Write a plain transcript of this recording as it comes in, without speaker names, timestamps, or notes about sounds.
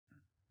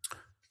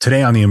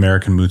Today on the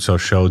American Moutsos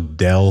show,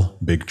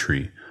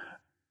 Bigtree.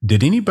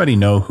 Did anybody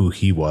know who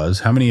he was?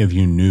 How many of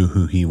you knew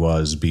who he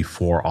was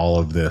before all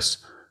of this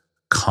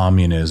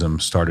communism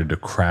started to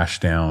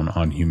crash down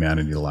on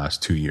humanity the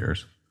last 2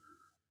 years?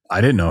 I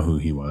didn't know who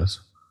he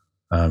was.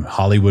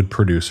 Hollywood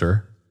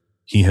producer.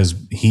 He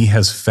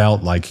has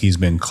felt like he's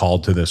been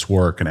called to this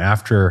work. And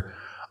after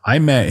I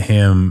met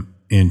him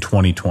in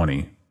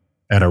 2020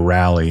 at a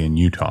rally in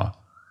Utah,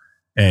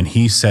 and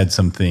he said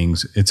some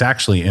things. It's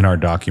actually in our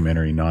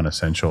documentary,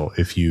 Non-Essential.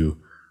 If you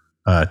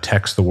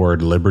text the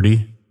word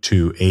liberty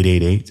to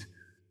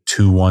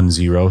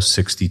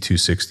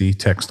 888-210-6260,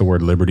 text the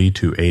word liberty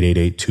to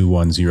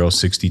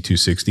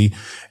 888-210-6260,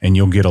 and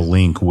you'll get a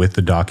link with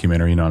the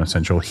documentary,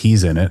 Non-Essential.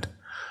 He's in it.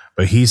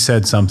 But he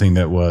said something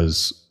that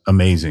was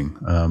amazing.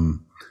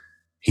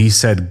 He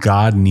said,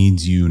 God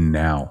needs you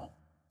now.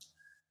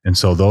 And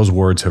so those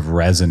words have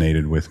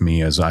resonated with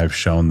me as I've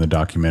shown the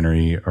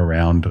documentary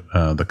around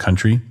the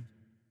country.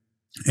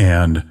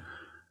 And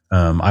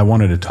I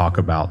wanted to talk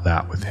about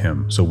that with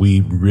him. So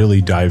we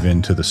really dive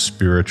into the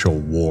spiritual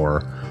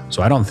war.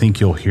 So I don't think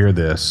you'll hear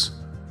this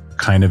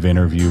kind of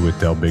interview with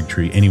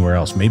Bigtree anywhere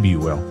else. Maybe you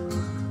will.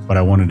 But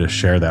I wanted to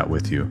share that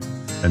with you.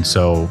 And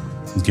so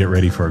get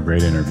ready for a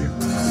great interview.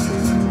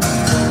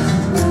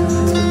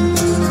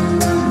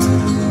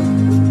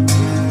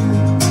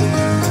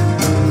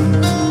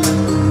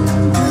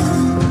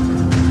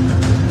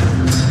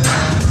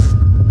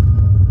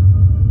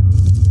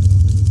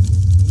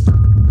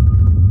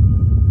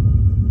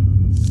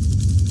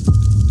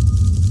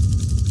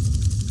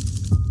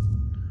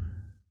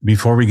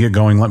 Before we get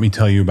going, let me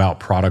tell you about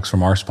products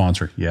from our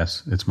sponsor.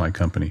 Yes, it's my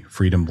company,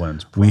 Freedom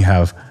Blends. We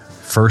have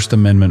First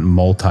Amendment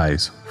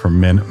multis for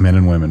men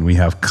and women. We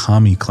have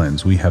Kami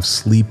Cleanse. We have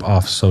Sleep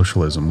Off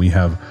Socialism. We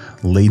have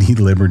Lady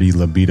Liberty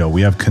Libido.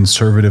 We have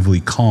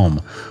Conservatively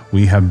Calm.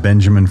 We have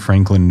Benjamin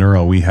Franklin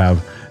Neuro. We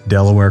have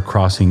Delaware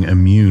Crossing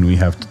Immune. We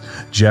have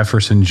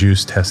Jefferson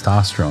Juice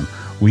Testosterone.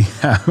 We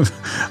have,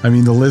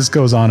 the list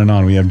goes on and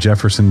on. We have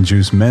Jefferson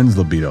Juice Men's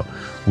Libido.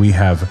 We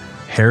have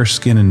Hair,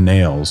 Skin, and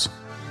Nails.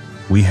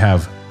 We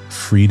have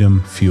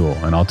Freedom Fuel,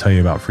 and I'll tell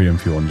you about Freedom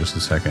Fuel in just a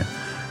second.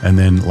 And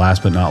then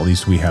last but not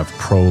least, we have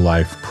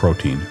Pro-Life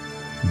Protein.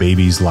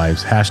 Babies'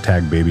 lives,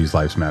 #Babies'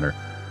 Lives Matter.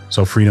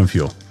 So Freedom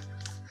Fuel.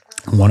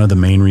 One of the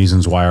main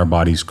reasons why our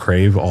bodies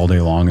crave all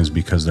day long is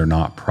because they're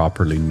not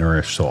properly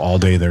nourished. So all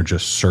day they're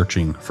just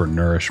searching for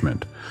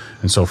nourishment.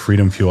 And so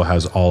Freedom Fuel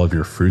has all of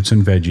your fruits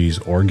and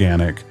veggies,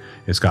 organic.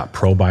 It's got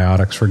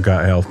probiotics for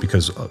gut health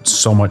because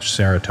so much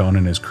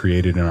serotonin is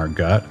created in our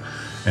gut.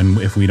 And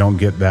if we don't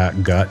get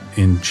that gut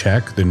in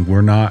check, then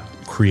we're not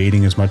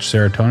creating as much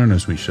serotonin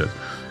as we should.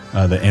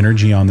 The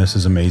energy on this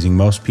is amazing.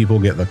 Most people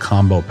get the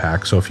combo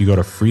pack. So if you go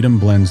to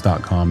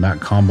freedomblends.com, that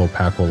combo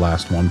pack will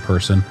last one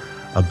person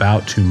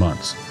about 2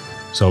 months.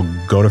 So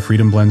go to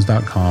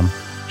freedomblends.com,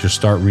 just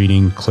start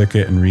reading, click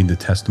it and read the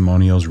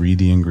testimonials, read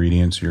the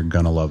ingredients. You're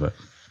going to love it.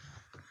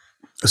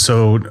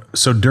 So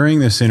during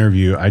this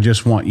interview, I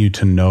just want you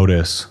to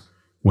notice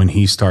when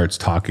he starts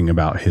talking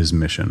about his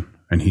mission.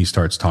 And he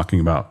starts talking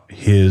about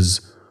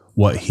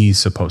what he's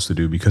supposed to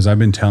do. Because I've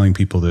been telling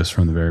people this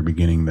from the very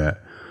beginning,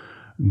 that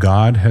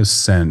God has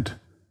sent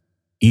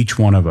each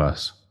one of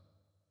us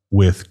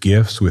with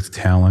gifts, with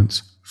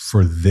talents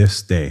for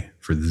this day,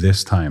 for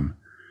this time.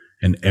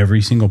 And every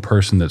single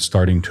person that's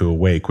starting to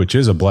awake, which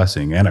is a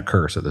blessing and a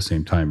curse at the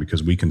same time,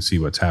 because we can see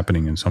what's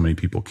happening and so many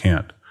people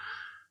can't,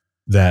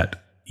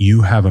 that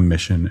you have a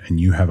mission and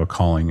you have a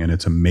calling. And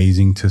it's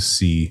amazing to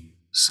see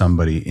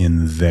somebody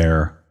in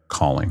their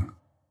calling.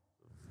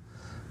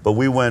 But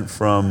we went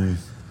from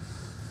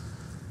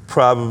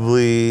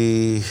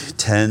probably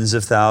tens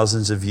of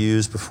thousands of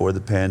views before the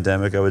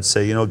pandemic. I would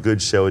say, a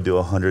good show would do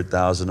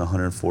 100,000,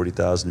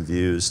 140,000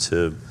 views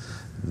to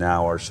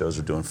now our shows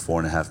are doing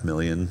 4.5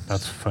 million.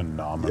 That's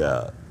phenomenal.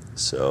 Yeah.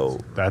 So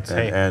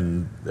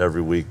and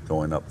every week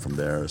going up from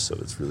there. So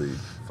it's really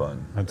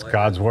fun. That's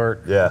God's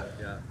work. Yeah.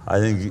 I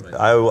think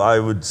I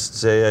would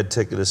say I'd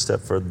take it a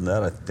step further than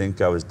that. I think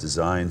I was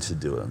designed to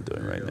do what I'm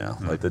doing right now.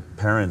 Like the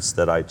parents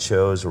that I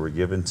chose or were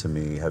given to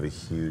me have a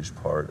huge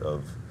part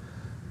of,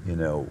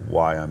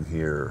 why I'm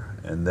here.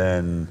 And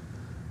then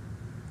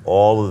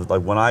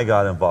when I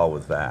got involved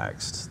with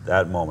Vaxxed,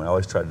 that moment, I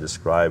always try to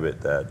describe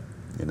it that,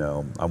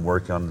 I'm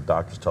working on the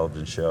Doctor's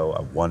Television show.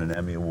 I won an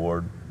Emmy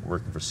Award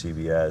working for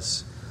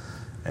CBS.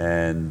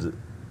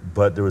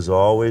 But there was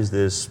always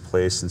this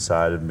place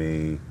inside of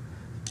me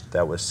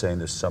that was saying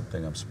there's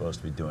something I'm supposed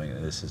to be doing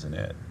and this isn't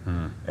it.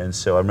 And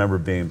so I remember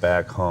being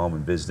back home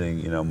and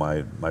visiting,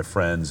 my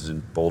friends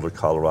in Boulder,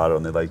 Colorado,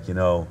 and they're like,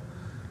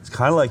 it's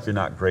kind of like you're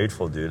not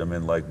grateful, dude.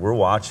 We're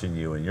watching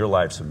you and your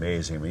life's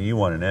amazing. You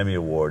won an Emmy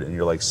Award and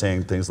you're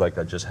saying things like,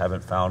 I just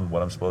haven't found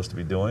what I'm supposed to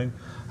be doing.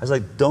 I was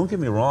like, don't get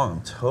me wrong,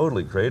 I'm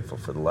totally grateful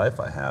for the life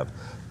I have,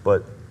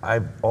 but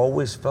I've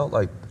always felt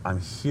like I'm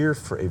here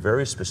for a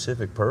very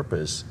specific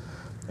purpose.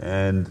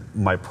 And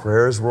my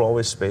prayers were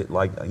always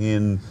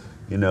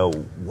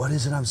what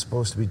is it I'm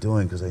supposed to be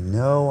doing? Because I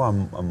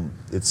know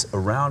it's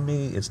around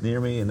me, it's near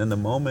me, and in the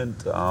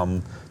moment,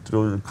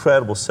 through an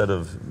incredible set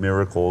of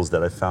miracles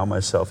that I found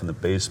myself in the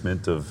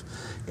basement of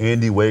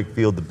Andy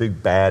Wakefield, the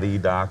big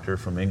baddie doctor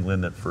from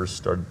England that first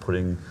started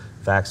putting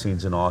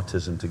vaccines and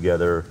autism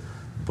together.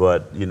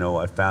 But,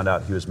 I found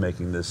out he was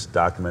making this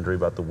documentary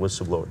about the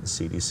whistleblower at the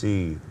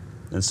CDC.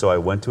 And so I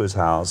went to his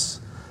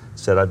house,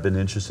 said I'd been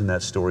interested in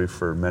that story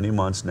for many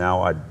months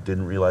now. I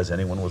didn't realize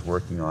anyone was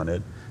working on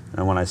it.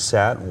 And when I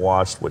sat and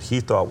watched what he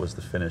thought was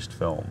the finished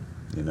film,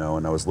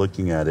 and I was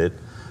looking at it,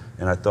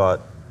 and I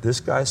thought, this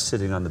guy's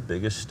sitting on the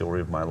biggest story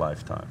of my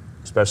lifetime,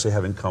 especially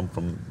having come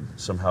from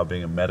somehow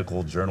being a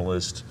medical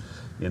journalist,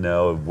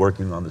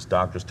 working on this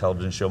doctor's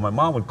television show. My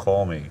mom would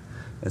call me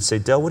and say,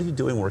 Del, what are you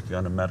doing working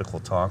on a medical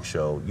talk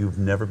show? You've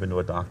never been to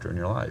a doctor in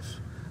your life.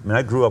 I mean,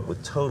 I grew up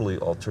with totally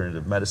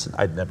alternative medicine.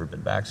 I'd never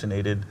been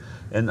vaccinated.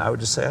 And I would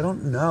just say, I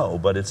don't know,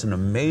 but it's an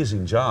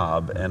amazing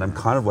job. And I'm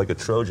kind of like a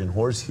Trojan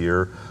horse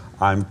here.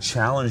 I'm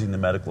challenging the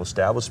medical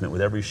establishment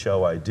with every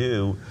show I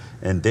do,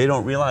 and they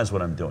don't realize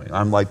what I'm doing.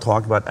 I'm like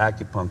talking about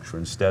acupuncture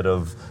instead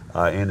of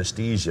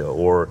anesthesia,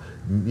 or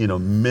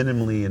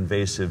minimally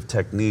invasive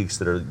techniques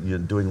that are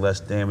doing less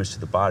damage to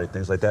the body,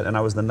 things like that. And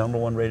I was the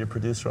 #1 rated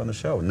producer on the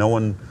show.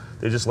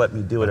 They just let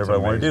me do whatever I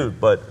want to do.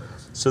 But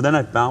so then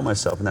I found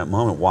myself in that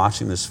moment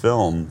watching this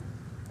film,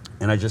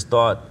 and I just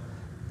thought,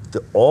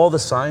 all the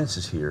science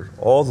is here,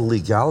 all the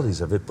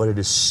legalities of it, but it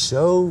is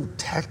so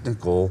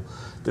technical.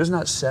 There's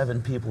not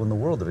 7 people in the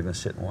world that are going to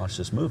sit and watch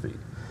this movie.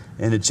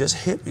 And it just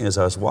hit me as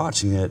I was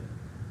watching it.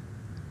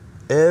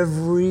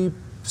 Every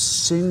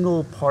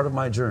single part of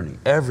my journey,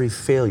 every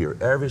failure,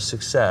 every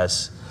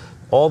success,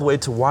 all the way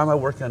to why am I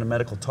working on a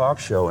medical talk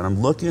show, and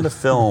I'm looking at a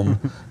film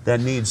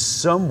that needs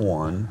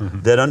someone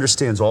that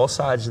understands all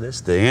sides of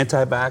this, the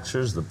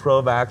anti-vaxxers, the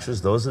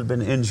pro-vaxxers, those that have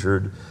been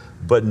injured,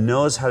 but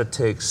knows how to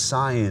take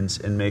science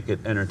and make it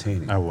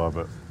entertaining. I love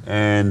it.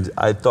 And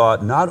I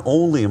thought, not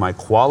only am I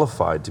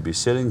qualified to be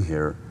sitting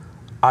here,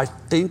 I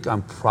think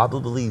I'm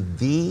probably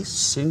the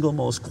single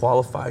most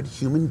qualified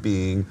human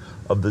being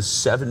of the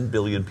 7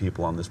 billion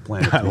people on this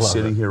planet to be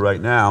sitting here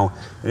right now.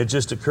 And it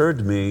just occurred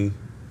to me,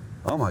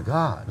 oh my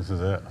God. This is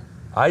it.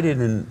 I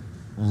didn't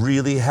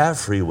really have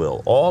free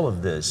will. All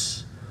of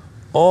these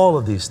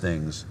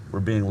things were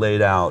being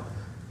laid out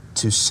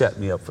to set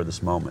me up for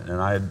this moment.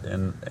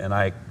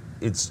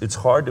 It's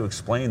hard to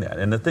explain that.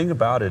 And the thing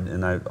about it,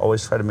 and I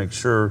always try to make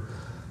sure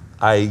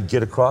I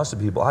get across to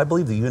people, I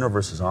believe the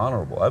universe is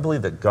honorable. I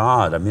believe that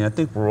God, I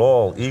think we're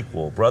all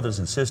equal, brothers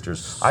and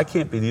sisters. I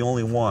can't be the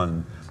only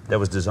one that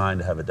was designed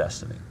to have a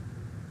destiny,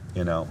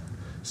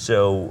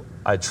 So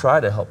I try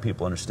to help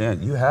people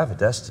understand, you have a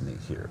destiny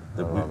here,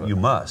 that you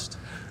must.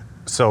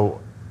 So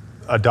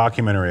a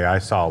documentary I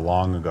saw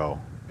long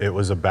ago, it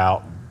was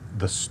about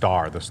the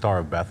Star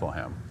of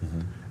Bethlehem.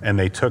 Mm-hmm. And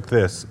they took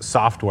this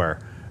software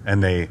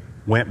and they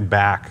went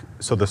back,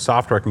 so the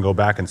software can go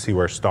back and see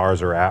where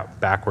stars are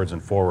at backwards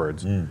and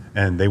forwards.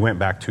 And they went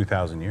back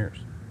 2,000 years.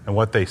 And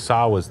what they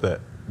saw was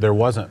that there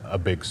wasn't a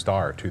big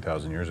star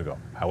 2,000 years ago.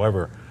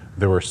 However,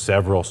 there were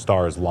several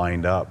stars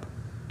lined up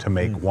to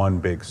make one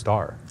big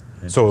star.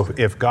 So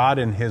if God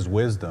in his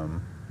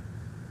wisdom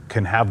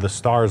can have the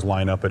stars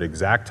line up at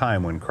exact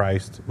time when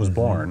Christ was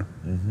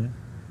born,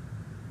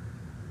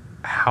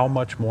 how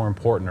much more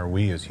important are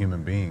we as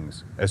human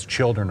beings, as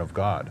children of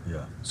God?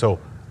 Yeah. So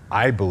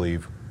I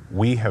believe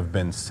we have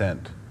been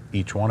sent,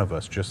 each one of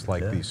us, just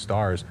like these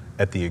stars,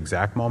 at the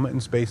exact moment in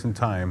space and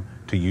time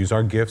to use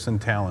our gifts and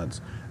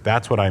talents.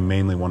 That's what I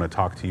mainly want to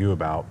talk to you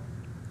about.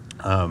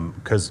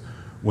 Because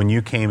when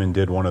you came and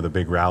did one of the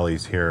big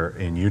rallies here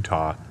in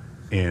Utah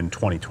in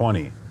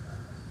 2020,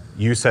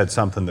 you said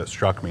something that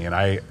struck me,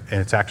 and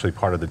it's actually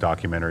part of the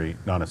documentary,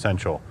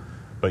 Non-Essential,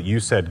 but you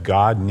said,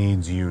 God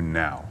needs you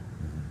now.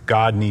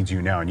 God needs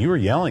you now. And you were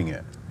yelling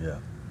it. Yeah.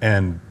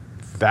 And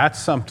that's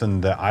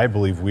something that I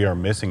believe we are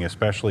missing,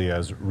 especially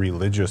as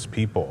religious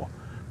people,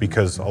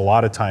 because a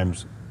lot of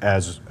times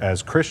as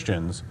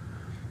Christians,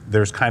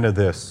 there's kind of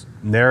this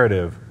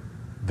narrative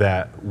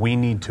that we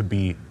need to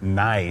be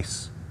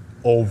nice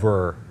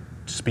over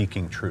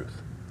speaking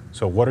truth.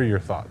 So what are your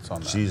thoughts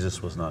on that?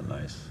 Jesus was not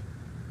nice.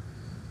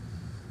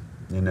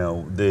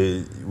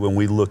 When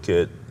we look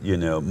at,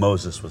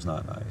 Moses was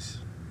not nice.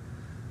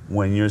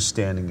 When you're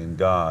standing in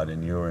God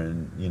and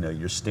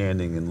you're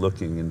standing and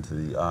looking into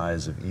the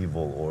eyes of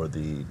evil, or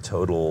the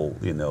total,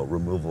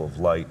 removal of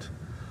light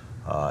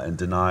and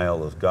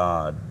denial of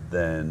God,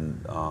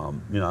 then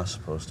you're not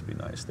supposed to be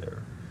nice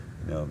there.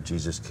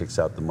 Jesus kicks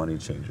out the money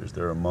changers.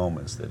 There are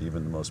moments that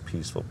even the most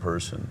peaceful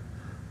person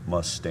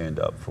must stand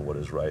up for what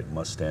is right,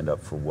 must stand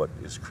up for what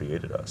has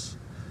created us.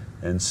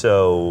 And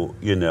so,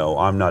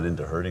 I'm not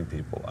into hurting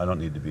people. I don't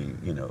need to be,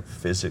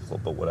 physical,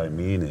 but what I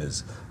mean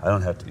is I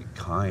don't have to be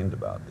kind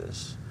about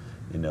this.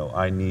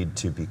 I need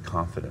to be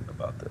confident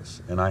about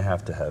this, and I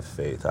have to have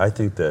faith. I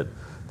think that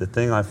the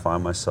thing I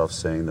find myself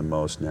saying the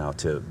most now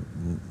to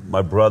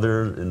my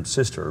brother and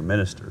sister are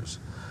ministers.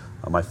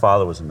 My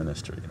father was a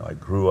minister. I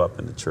grew up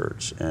in the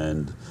church,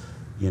 and,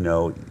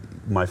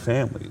 my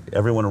family,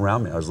 everyone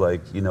around me. I was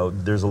like,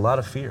 there's a lot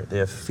of fear. They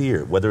have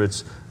fear, whether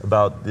it's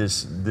about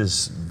this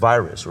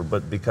virus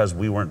but because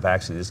we weren't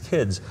vaccinated as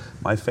kids,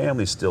 my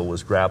family still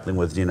was grappling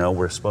with,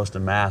 we're supposed to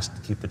mask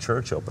to keep the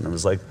church open. It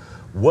was like,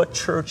 what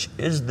church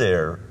is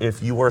there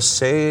if you are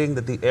saying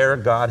that the air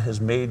God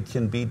has made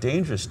can be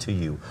dangerous to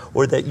you,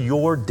 or that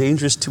you're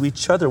dangerous to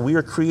each other? We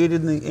are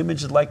created in the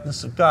image and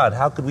likeness of God.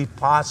 How could we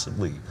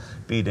possibly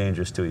be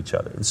dangerous to each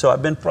other? And so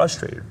I've been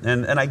frustrated,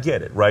 and I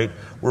get it, right?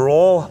 We're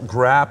all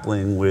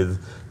grappling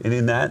with, and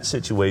in that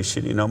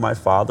situation, my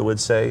father would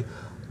say,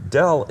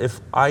 Del, if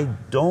I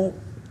don't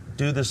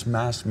do this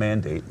mask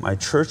mandate, my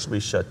church will be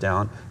shut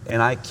down,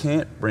 and I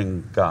can't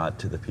bring God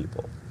to the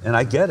people. And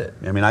I get it.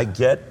 I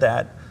get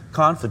that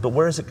conflict, but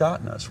where has it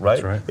gotten us, right?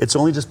 That's right. It's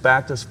only just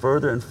backed us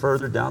further and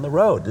further down the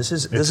road. This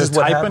is a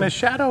what type happened. and a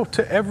shadow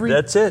to every.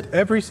 That's it.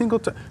 Every single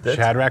time.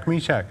 Shadrach,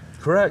 Meshach.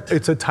 Correct.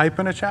 It's a type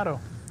and a shadow.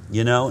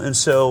 And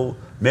so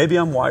maybe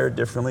I'm wired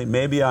differently.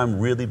 Maybe I'm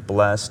really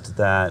blessed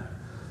that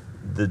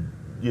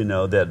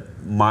that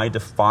my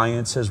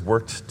defiance has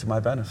worked to my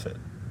benefit.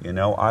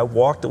 I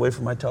walked away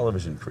from my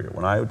television career.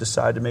 When I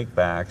decided to make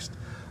Baxed,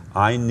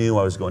 I knew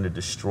I was going to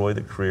destroy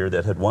the career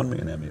that had won me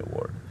an Emmy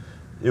Award.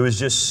 It was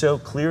just so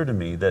clear to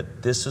me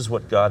that this is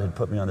what God had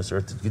put me on this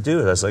earth to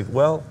do. I was like,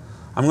 well,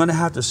 I'm going to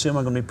have to assume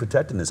I'm going to be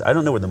protecting this. I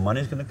don't know where the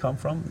money's going to come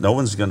from. No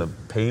one's going to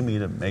pay me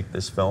to make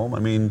this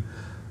film.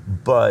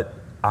 But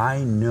I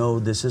know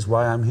this is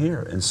why I'm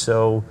here. And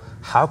so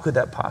how could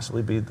that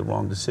possibly be the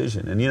wrong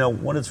decision?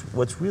 And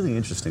what's really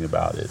interesting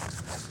about it,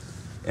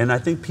 and I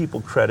think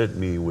people credit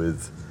me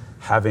with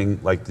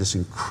having like this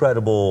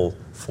incredible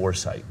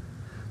foresight,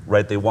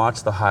 right? They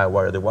watch The High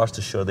Wire, they watch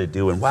the show they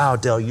do, and wow,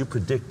 Del, you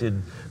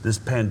predicted this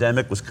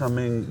pandemic was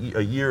coming a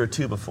year or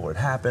two before it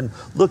happened.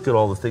 Look at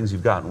all the things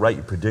you've gotten right.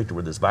 You predicted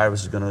where this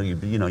virus is going to,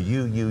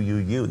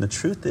 you. And the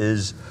truth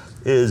is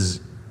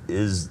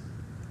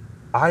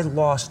I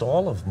lost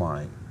all of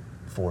my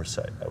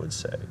foresight, I would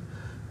say.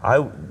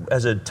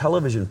 As a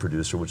television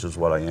producer, which is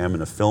what I am,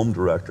 and a film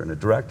director and a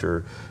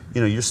director,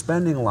 you're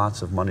spending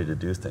lots of money to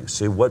do things.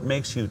 So what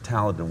makes you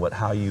talented and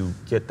how you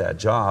get that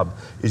job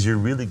is you're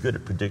really good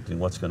at predicting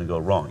what's going to go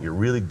wrong. You're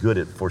really good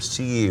at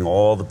foreseeing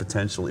all the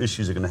potential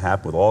issues that are going to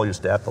happen with all your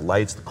staff, the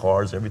lights, the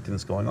cars, everything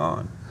that's going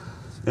on.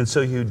 And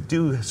so you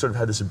do sort of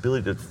have this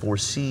ability to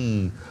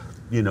foresee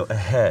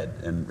ahead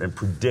and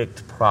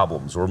predict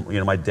problems. Or,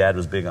 my dad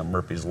was big on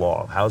Murphy's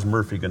Law. How's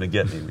Murphy going to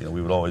get me?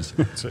 We would always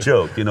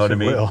joke, you know what I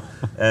mean?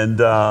 And,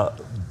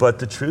 but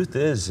the truth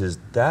is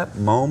that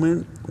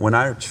moment when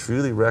I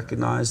truly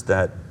recognized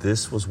that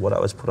this was what I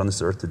was put on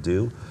this earth to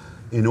do,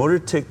 in order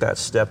to take that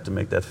step to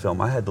make that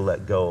film, I had to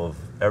let go of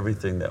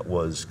everything that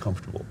was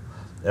comfortable,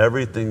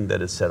 everything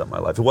that had set up my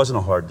life. It wasn't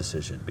a hard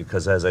decision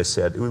because, as I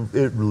said,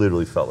 it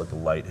literally felt like the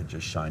light had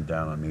just shined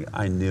down on me.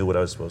 I knew what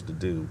I was supposed to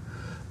do.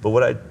 But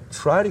what I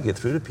try to get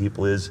through to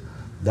people is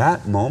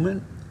that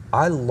moment,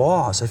 I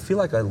feel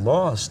like I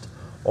lost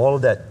all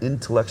of that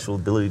intellectual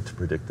ability to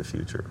predict the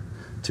future,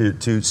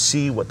 to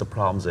see what the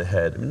problems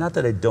ahead. Not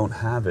that I don't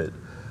have it,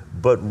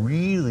 but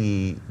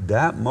really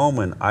that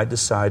moment I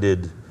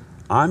decided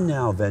I'm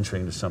now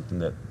venturing into something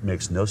that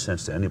makes no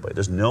sense to anybody.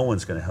 There's no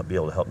one's going to be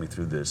able to help me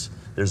through this.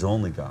 There's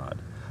only God.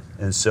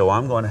 And so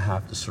I'm going to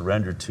have to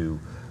surrender to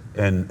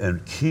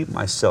and keep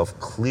myself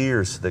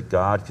clear so that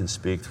God can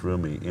speak through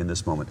me in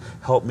this moment.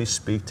 Help me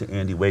speak to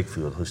Andy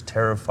Wakefield, who's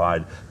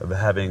terrified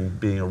of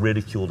being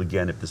ridiculed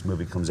again if this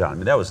movie comes out.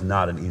 That was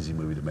not an easy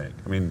movie to make.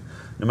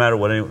 No matter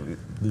what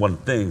anyone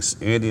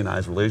thinks, Andy and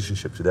I's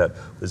relationship to that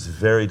was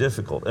very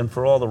difficult, and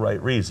for all the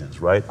right reasons,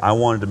 right? I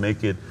wanted to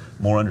make it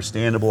more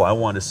understandable. I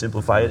wanted to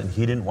simplify it, and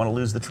he didn't want to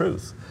lose the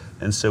truth.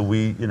 And so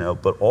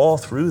but all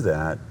through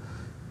that,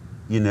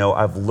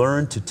 I've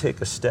learned to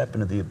take a step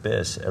into the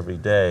abyss every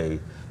day,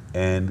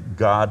 and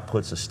God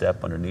puts a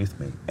step underneath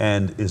me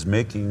and is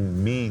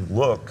making me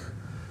look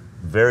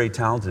very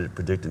talented at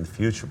predicting the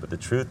future. But the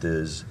truth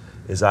is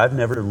I've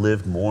never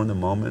lived more in the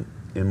moment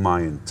in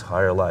my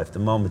entire life. The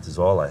moment is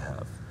all I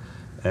have.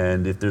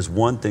 And if there's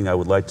one thing I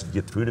would like to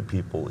get through to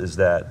people is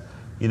that,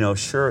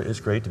 sure, it's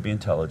great to be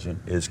intelligent,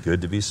 it's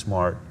good to be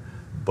smart,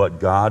 but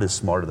God is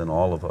smarter than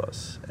all of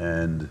us.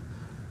 And,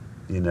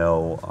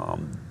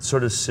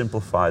 sort of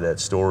simplify that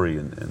story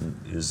and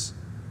is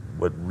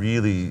what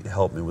really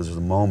helped me was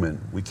a moment.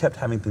 We kept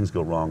having things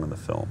go wrong in the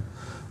film,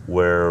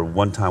 where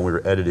one time we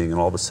were editing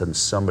and all of a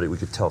sudden we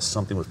could tell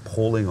something was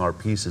pulling our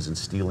pieces and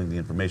stealing the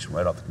information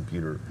right off the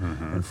computer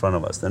in front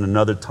of us. Then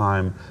another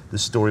time, the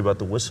story about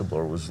the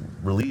whistleblower was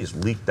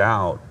leaked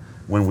out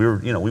when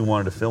we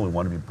wanted to film, we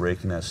wanted to be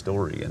breaking that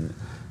story. And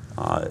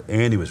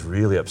Andy was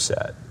really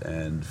upset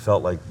and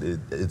felt like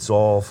it's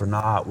all for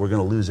naught. We're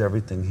going to lose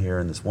everything here.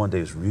 And this one day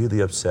he was really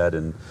upset,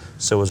 and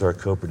so was our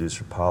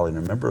co-producer, Polly. And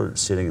I remember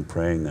sitting and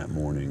praying that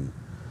morning,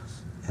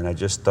 and I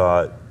just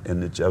thought, I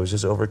was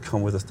just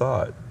overcome with a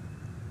thought.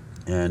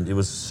 And it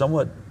was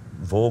somewhat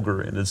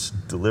vulgar in its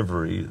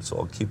delivery, so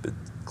I'll keep it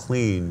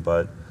clean.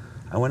 But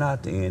I went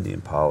out to Andy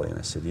and Polly, and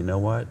I said, you know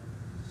what?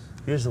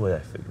 Here's the way I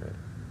figure it.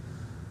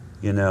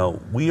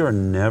 We are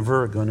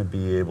never going to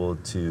be able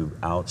to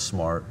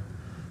outsmart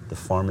the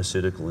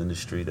pharmaceutical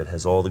industry that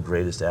has all the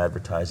greatest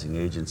advertising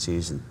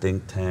agencies and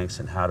think tanks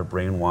and how to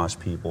brainwash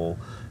people.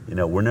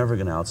 We're never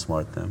going to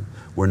outsmart them.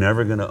 We're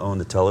never going to own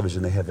the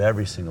television. They have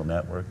every single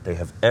network. They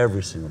have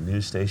every single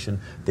news station.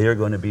 They are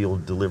going to be able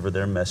to deliver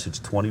their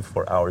message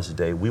 24 hours a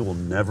day. We will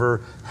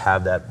never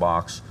have that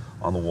box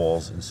on the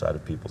walls inside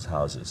of people's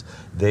houses.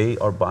 They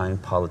are buying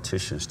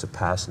politicians to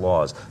pass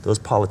laws. Those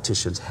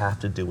politicians have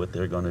to do what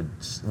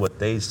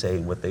they say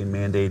and what they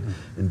mandate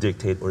and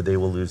dictate, or they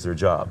will lose their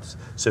jobs.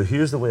 So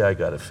here's the way I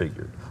got it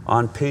figured.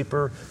 On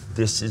paper,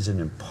 this is an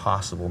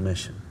impossible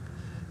mission.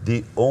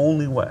 The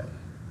only way,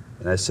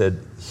 and I said,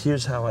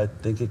 here's how I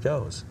think it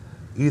goes.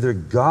 Either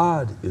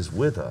God is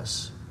with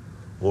us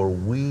or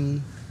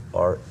we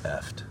are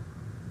effed.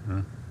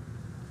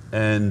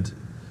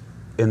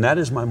 And that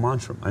is my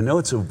mantra. I know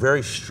it's a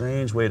very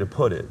strange way to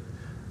put it,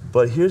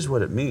 but here's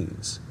what it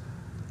means.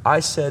 I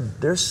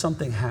said, there's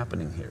something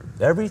happening here.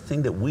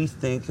 Everything that we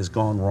think has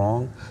gone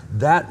wrong,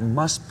 that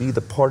must be the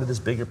part of this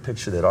bigger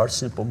picture that our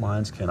simple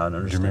minds cannot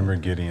understand. Do you remember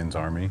Gideon's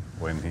army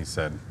when he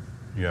said,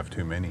 you have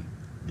too many?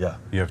 Yeah.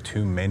 You have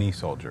too many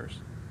soldiers.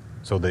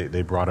 So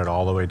they brought it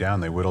all the way down.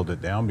 They whittled it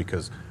down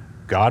because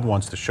God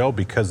wants to show,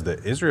 because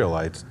the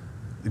Israelites,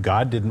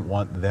 God didn't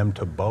want them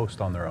to boast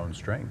on their own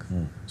strength.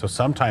 So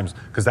sometimes,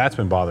 because that's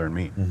been bothering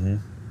me,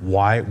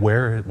 why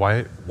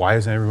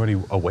isn't everybody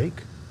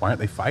awake? Why aren't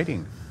they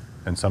fighting?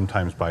 And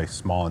sometimes by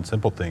small and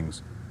simple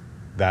things,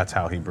 that's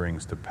how he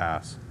brings to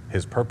pass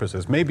his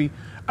purposes. Maybe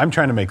I'm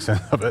trying to make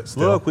sense of it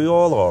still. Look, we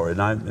all are,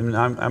 and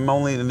I'm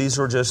only, and these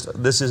are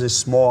just, this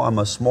is I'm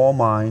a small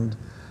mind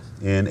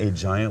in a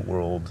giant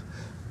world,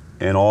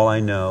 and all I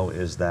know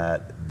is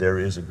that there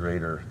is a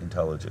greater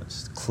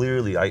intelligence.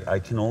 Clearly, I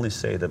can only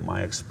say that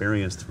my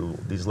experience through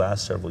these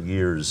last several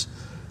years,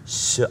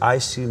 I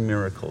see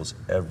miracles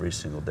every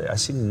single day. I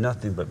see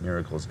nothing but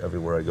miracles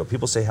everywhere I go.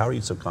 People say, how are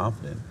you so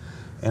confident?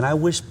 And I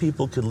wish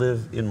people could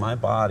live in my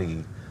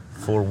body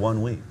for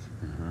 1 week.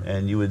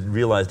 And you would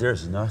realize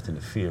there's nothing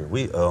to fear.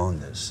 We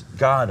own this.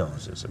 God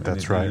owns this.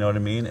 That's right. You know what I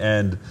mean?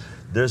 And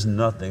there's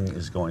nothing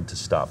is going to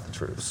stop the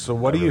truth. So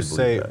what do you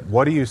say?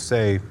 What do you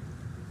say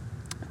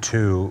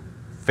to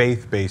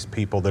faith-based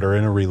people that are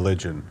in a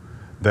religion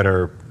that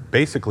are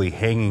basically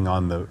hanging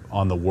on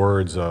the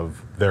words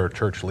of their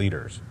church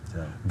leaders,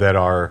 that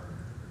are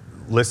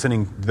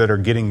listening, that are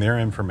getting their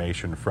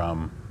information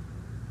from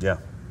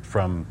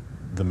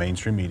the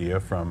mainstream media,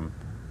 from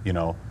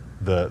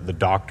the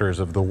doctors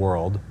of the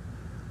world?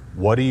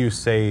 What do you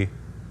say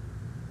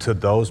to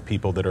those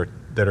people that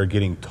are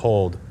getting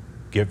told,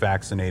 get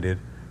vaccinated,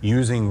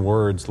 using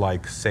words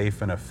like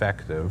safe and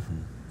effective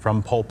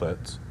from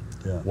pulpits?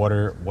 What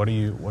do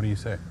you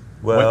say?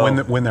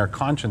 Well, when their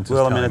conscience is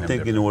telling them I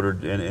think different. in order,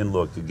 and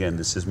look, again,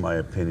 this is my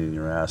opinion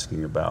you're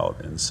asking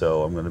about, and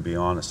so I'm going to be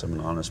honest. I'm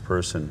an honest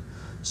person.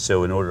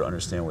 So in order to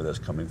understand where that's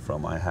coming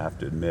from, I have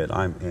to admit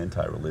I'm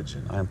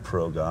anti-religion. I'm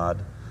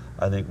pro-God.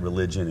 I think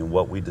religion and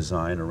what we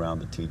design around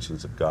the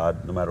teachings of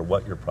God, no matter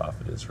what your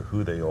prophet is or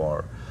who they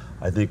are,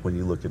 I think when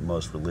you look at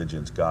most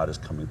religions, God is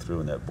coming through,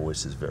 and that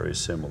voice is very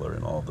similar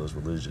in all of those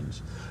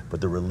religions.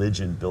 But the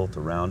religion built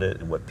around it,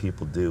 and what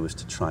people do is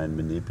to try and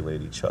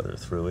manipulate each other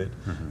through it.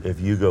 If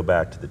you go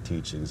back to the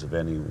teachings of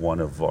any one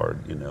of our,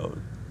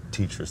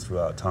 teachers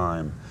throughout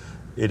time,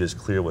 it is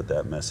clear what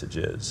that message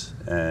is.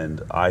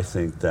 And I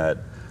think that,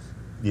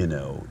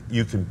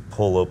 you can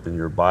pull open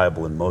your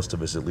Bible, and most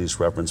of us at least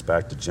reference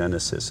back to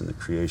Genesis and the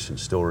creation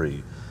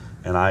story.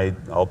 And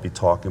I'll be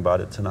talking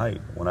about it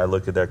tonight. When I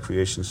look at that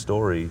creation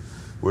story,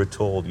 we're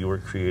told you were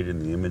created in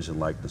the image and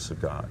likeness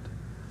of God.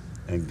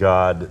 And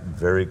God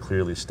very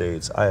clearly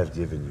states, I have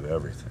given you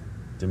everything.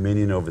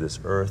 Dominion over this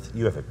earth.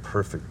 You have a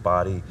perfect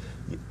body.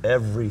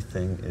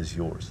 Everything is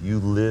yours. You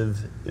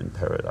live in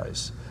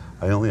paradise.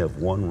 I only have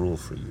one rule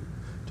for you.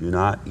 Do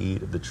not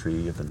eat of the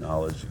tree of the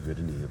knowledge of good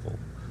and evil,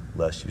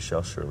 lest you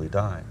shall surely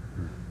die.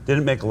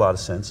 Didn't make a lot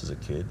of sense as a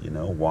kid,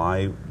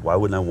 Why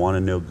wouldn't I want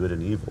to know good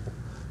and evil?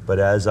 But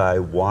as I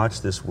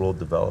watch this world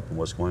develop and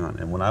what's going on,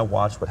 and when I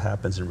watch what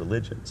happens in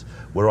religions,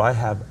 where I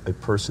have a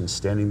person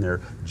standing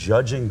there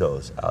judging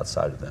those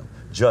outside of them,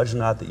 judge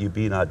not that you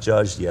be not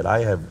judged, yet I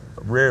have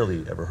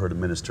rarely ever heard a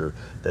minister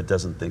that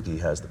doesn't think he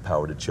has the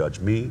power to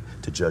judge me,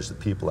 to judge the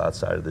people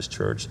outside of this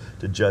church,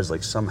 to judge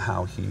like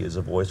somehow he is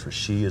a voice or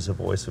she is a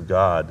voice of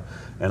God.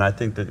 And I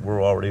think that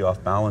we're already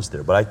off balance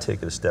there. But I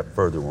take it a step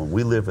further. When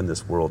we live in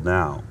this world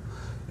now,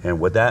 and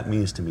what that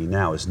means to me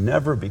now is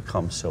never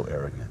become so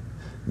arrogant.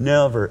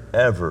 Never,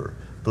 ever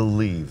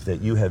believe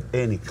that you have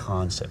any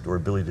concept or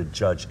ability to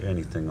judge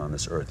anything on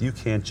this earth. You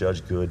can't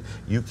judge good.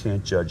 You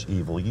can't judge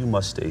evil. You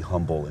must stay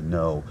humble and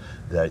know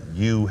that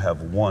you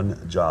have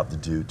one job to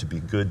do, to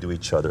be good to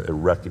each other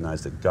and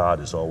recognize that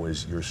God is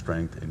always your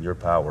strength and your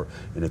power.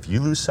 And if you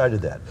lose sight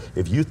of that,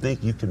 if you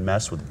think you can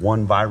mess with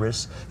one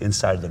virus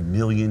inside of the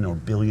million or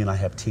billion I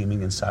have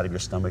teeming inside of your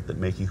stomach that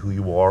make you who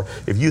you are,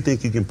 if you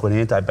think you can put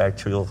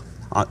antibacterial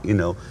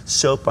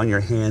soap on your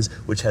hands,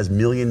 which has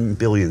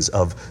billions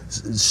of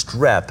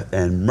strep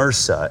and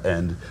MRSA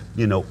and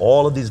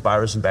all of these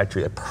viruses and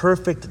bacteria. A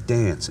perfect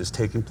dance is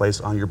taking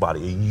place on your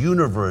body. A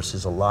universe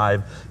is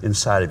alive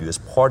inside of you as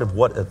part of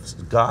what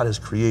God has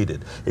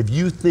created. If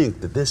you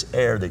think that this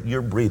air that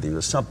you're breathing,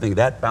 there's something,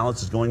 that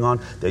balance is going on,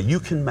 that you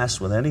can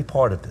mess with any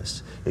part of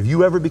this, if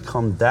you ever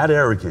become that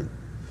arrogant,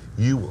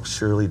 you will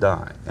surely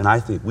die. And I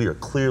think we are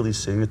clearly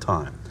seeing a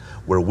time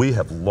where we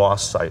have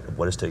lost sight of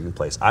what is taking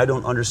place. I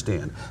don't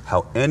understand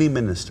how any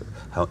minister,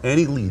 how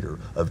any leader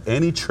of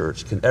any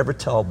church can ever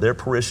tell their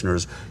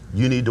parishioners,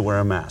 you need to wear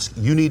a mask.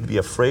 You need to be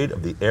afraid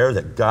of the air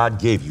that God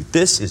gave you.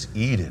 This is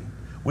Eden.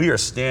 We are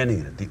standing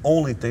in it. The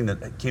only thing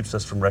that keeps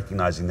us from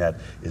recognizing that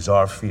is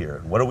our fear.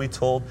 And what are we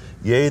told?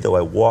 Yea, though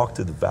I walk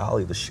through the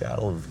valley of the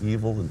shadow of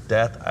evil and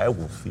death, I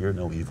will fear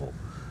no evil.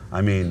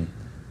 I mean,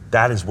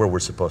 that is where we're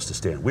supposed to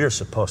stand. We are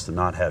supposed to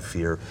not have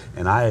fear,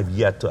 and I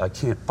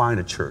can't find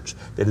a church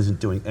that isn't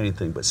doing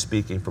anything but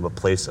speaking from a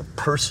place of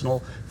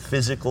personal,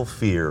 physical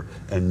fear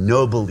and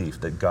no belief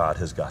that God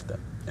has got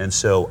them. And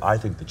so I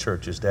think the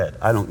church is dead.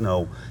 I don't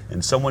know,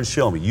 and someone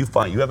show me, you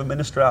have a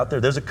minister out there?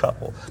 There's a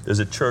couple. There's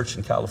a church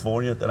in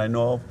California that I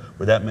know of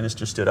where that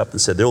minister stood up and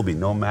said, there will be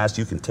no mask,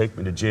 you can take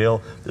me to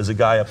jail. There's a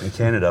guy up in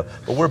Canada,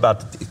 but we're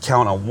about to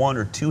count on one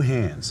or two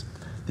hands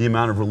the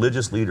amount of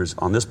religious leaders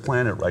on this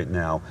planet right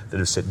now that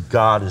have said,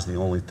 God is the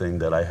only thing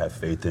that I have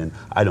faith in.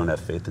 I don't have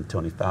faith in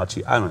Tony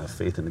Fauci. I don't have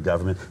faith in the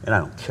government, and I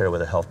don't care what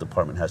the health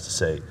department has to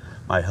say.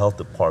 My health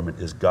department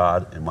is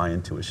God and my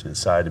intuition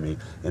inside of me,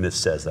 and it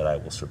says that I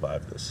will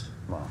survive this.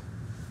 Wow.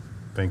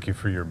 Thank you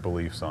for your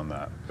beliefs on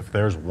that. If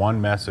there's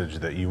one message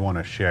that you want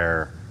to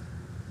share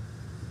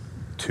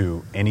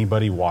to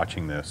anybody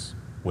watching this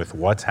with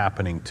what's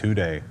happening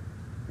today,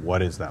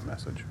 what is that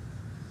message?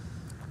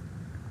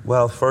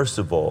 Well, first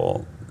of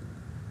all,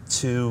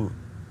 to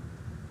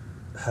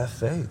have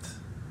faith.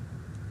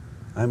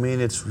 I mean,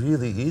 it's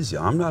really easy.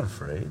 I'm not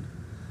afraid.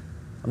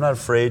 I'm not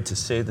afraid to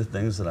say the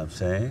things that I'm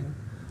saying.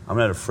 I'm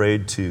not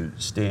afraid to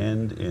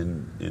stand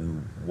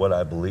in what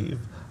I believe.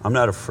 I'm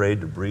not afraid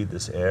to breathe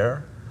this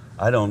air.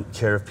 I don't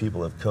care if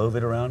people have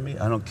COVID around me.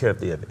 I don't care if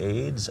they have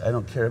AIDS. I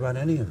don't care about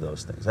any of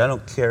those things. I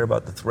don't care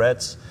about the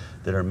threats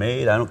that are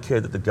made. I don't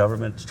care that the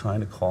government is trying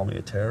to call me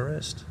a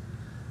terrorist,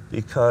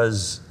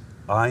 because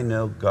I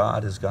know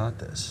God has got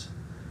this.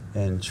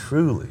 And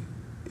truly,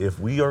 if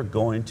we are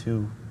going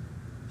to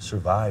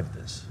survive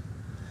this,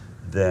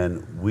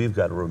 then we've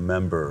got to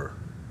remember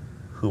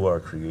who our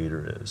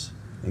Creator is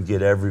and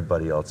get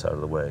everybody else out of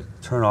the way.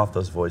 Turn off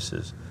those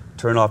voices.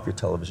 Turn off your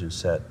television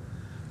set.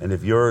 And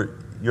if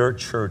your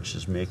church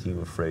is making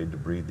you afraid to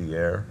breathe the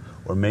air,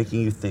 or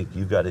making you think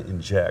you've got to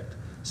inject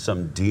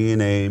some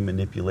DNA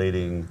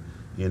manipulating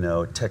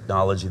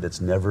technology that's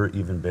never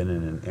even been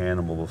in an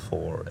animal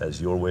before as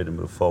your way to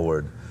move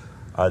forward,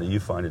 either you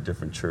find a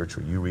different church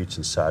or you reach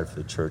inside for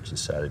the church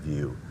inside of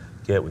you.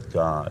 Get with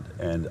God.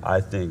 And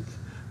I think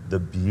the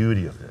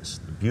beauty of this,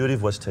 the beauty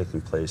of what's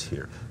taking place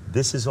here,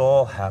 this is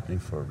all happening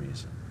for a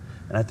reason.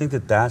 And I think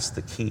that that's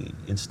the key.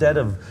 Instead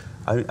of,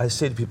 I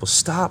say to people,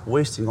 stop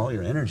wasting all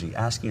your energy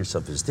asking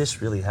yourself, is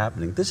this really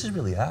happening? This is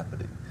really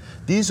happening.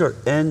 These are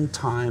end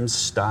times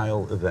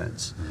style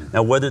events.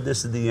 Now, whether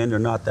this is the end or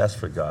not, that's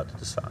for God to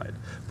decide.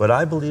 But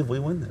I believe we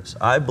win this.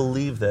 I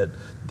believe that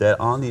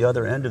on the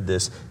other end of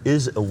this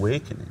is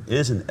awakening,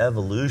 is an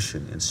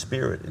evolution in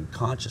spirit and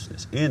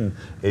consciousness, in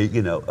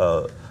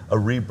a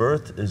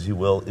rebirth, as you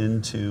will,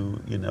 into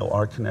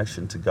our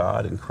connection to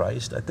God and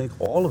Christ. I think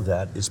all of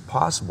that is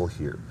possible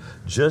here.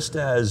 Just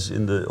as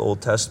in the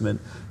Old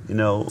Testament,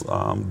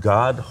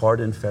 God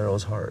hardened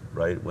Pharaoh's heart,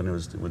 right? When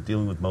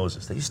dealing with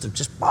Moses, they used to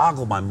just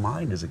boggle my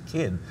mind as a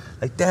kid.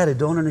 Like, Dad, I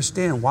don't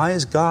understand. Why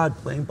is God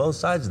playing both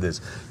sides of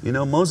this?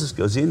 Moses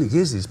goes in, he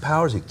gives these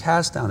powers, he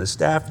casts down his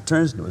staff, it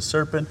turns into a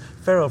serpent.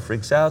 Pharaoh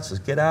freaks out, says,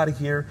 get out of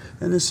here.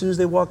 And as soon as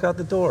they walk out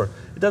the door,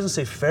 it doesn't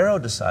say Pharaoh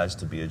decides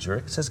to be a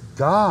jerk. It says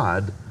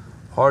God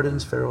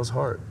hardens Pharaoh's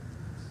heart.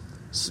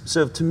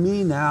 So to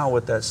me now,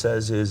 what that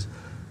says is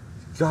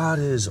God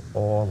is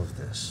all of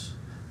this.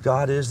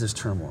 God is this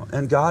turmoil.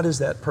 And God is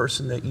that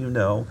person that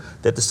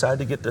that decided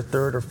to get their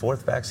third or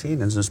fourth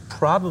vaccine and is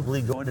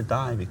probably going to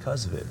die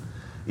because of it.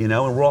 And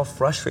we're all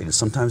frustrated.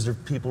 Sometimes there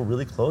are people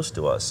really close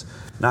to us.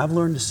 And I've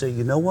learned to say,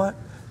 you know what?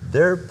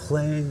 They're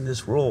playing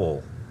this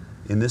role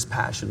in this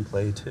passion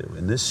play too,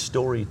 in this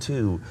story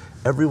too.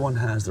 Everyone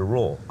has their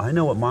role. I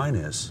know what mine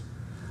is.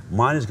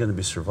 Mine is going to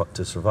be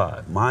to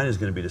survive. Mine is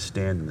going to be to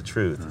stand in the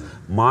truth.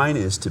 Mine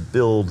is to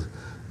build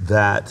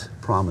that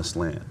promised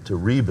land, to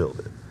rebuild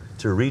it,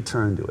 to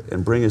return to it,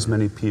 and bring as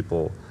many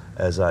people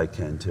as I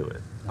can to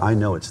it. I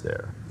know it's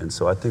there. And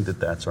so I think that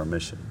that's our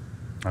mission.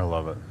 I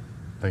love it.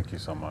 Thank you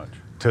so much.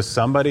 To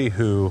somebody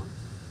who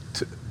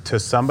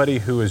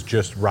is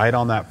just right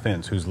on that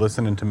fence, who's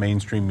listening to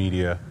mainstream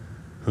media,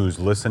 who's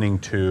listening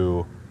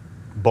to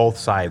both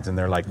sides, and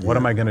they're like, what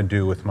am I going to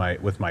do with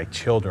my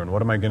children?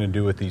 What am I going to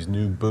do with these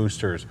new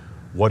boosters?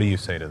 What do you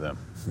say to them?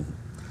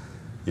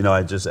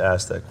 I just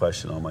asked that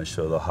question on my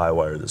show, The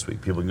Highwire, this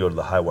week. People can go to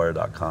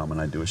thehighwire.com, and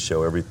I do a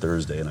show every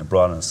Thursday, and I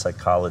brought in a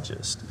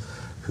psychologist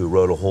who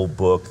wrote a whole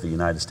book, The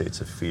United States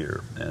of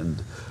Fear.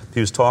 And he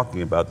was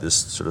talking about this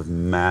sort of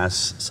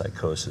mass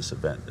psychosis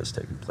event that's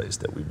taken place,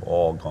 that we've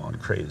all gone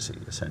crazy,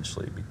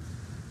 essentially,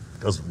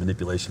 because of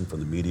manipulation from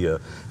the media.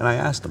 And I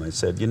asked him, I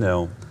said,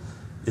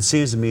 it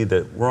seems to me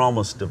that we're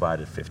almost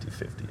divided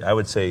 50-50. I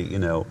would say,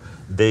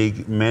 they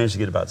managed to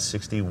get about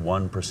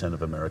 61%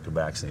 of America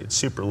vaccinated.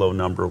 Super low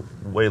number,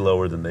 way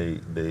lower than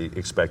they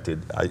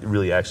expected. It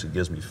really actually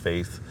gives me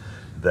faith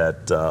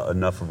that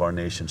enough of our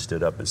nation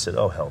stood up and said,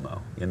 oh, hell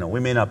no. We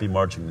may not be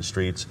marching the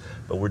streets,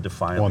 but we're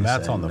defiantly and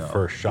that's saying on the no.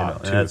 first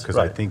shot, too, because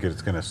right. I think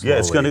it's going to slowly... Yeah,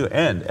 it's going to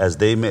end. As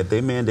they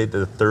mandate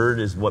that a third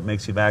is what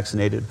makes you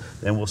vaccinated,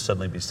 then we'll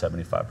suddenly be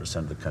 75%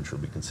 of the country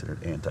will be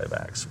considered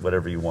anti-vax,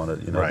 whatever you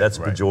want to, that's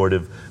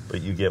pejorative,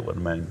 but you get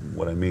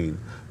what I mean.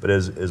 But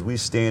as we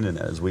stand in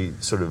that, as we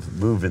sort of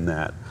move in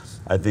that,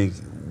 I think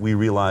we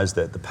realize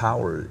that the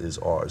power is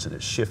ours and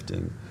it's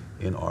shifting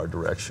in our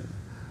direction.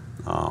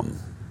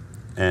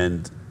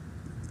 And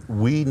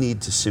we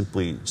need to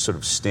simply sort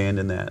of stand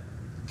in that,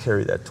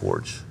 carry that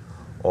torch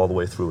all the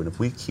way through. And if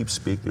we keep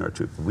speaking our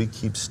truth, if we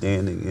keep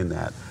standing in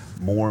that,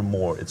 more and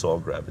more it's all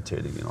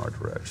gravitating in our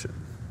direction.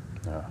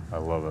 Yeah, I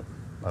love it.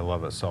 I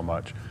love it so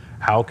much.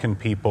 How can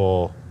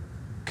people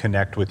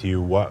connect with you?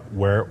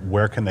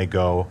 Where can they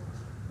go?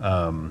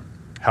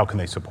 How can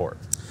they support?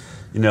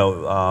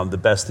 The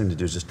best thing to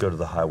do is just go to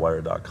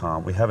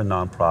thehighwire.com. We have a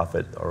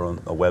nonprofit,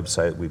 a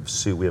website.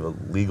 We have a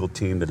legal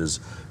team that is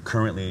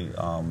currently,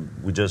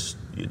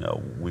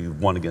 we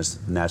won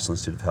against the National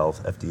Institute of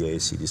Health, FDA,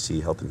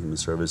 CDC, Health and Human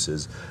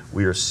Services.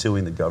 We are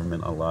suing the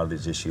government on a lot of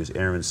these issues.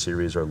 Aaron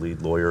Siri is our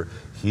lead lawyer.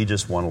 He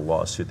just won a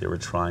lawsuit. They were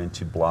trying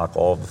to block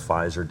all of the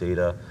Pfizer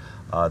data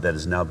that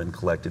has now been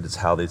collected. It's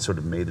how they sort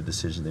of made a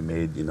decision. They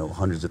made,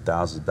 hundreds of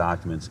thousands of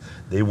documents.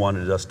 They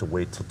wanted us to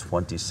wait till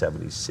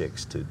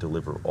 2076 to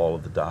deliver all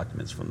of the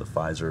documents from the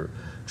Pfizer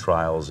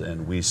trials,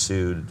 and we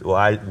sued.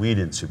 Well, we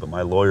didn't sue, but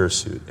my lawyer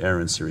sued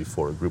Aaron Siri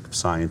for a group of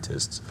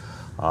scientists,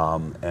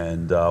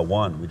 and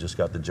won. We just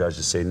got the judge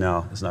to say,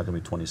 no, it's not going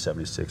to be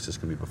 2076. It's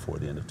going to be before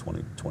the end of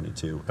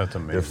 2022. That's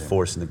amazing. They're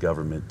forcing the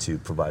government to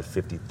provide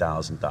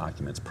 50,000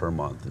 documents per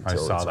month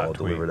until it's all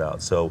delivered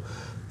out.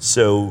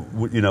 So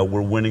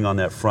we're winning on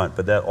that front,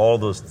 but all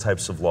those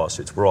types of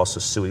lawsuits. We're also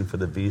suing for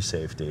the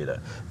vSafe data.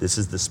 This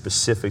is the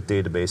specific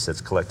database that's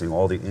collecting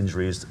all the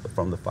injuries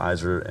from the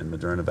Pfizer and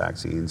Moderna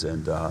vaccines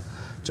and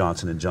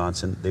Johnson &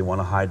 Johnson. They want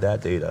to hide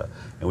that data.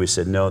 And we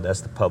said, no,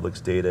 that's the public's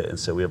data. And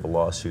so we have a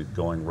lawsuit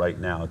going right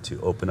now to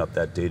open up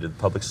that data to the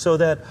public so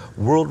that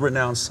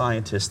world-renowned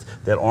scientists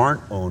that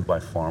aren't owned by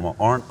pharma,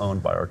 aren't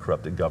owned by our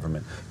corrupted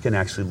government, can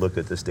actually look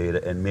at this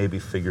data and maybe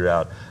figure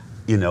out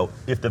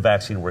if the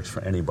vaccine works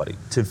for anybody,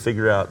 to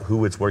figure out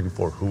who it's working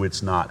for, who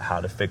it's not,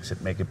 how to fix it,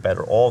 make it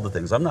better, all the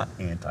things. I'm not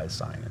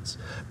anti-science,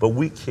 but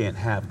we can't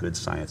have good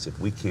science if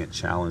we can't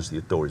challenge the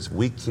authorities. If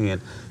we can't,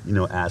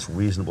 ask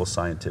reasonable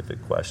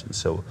scientific questions.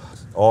 So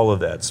all of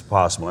that's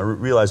possible. I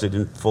realized I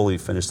didn't fully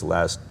finish the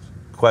last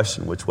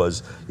question, which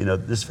was,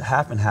 this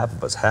half and half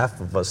of us. Half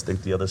of us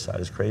think the other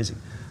side is crazy.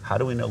 How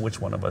do we know which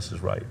one of us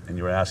is right? And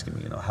you're asking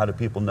me, how do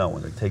people know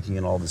when they're taking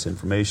in all this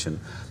information?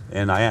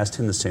 And I asked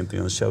him the same thing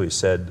on the show. He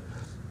said,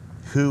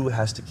 who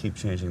has to keep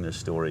changing their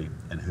story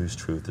and whose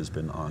truth has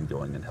been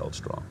ongoing and held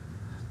strong?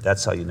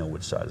 That's how you know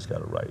which side has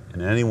got it right.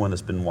 And anyone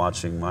that's been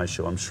watching my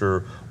show, I'm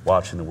sure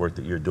watching the work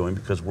that you're doing,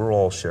 because we're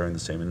all sharing the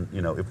same. And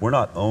if we're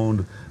not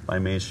owned by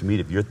mainstream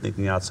media, if you're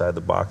thinking outside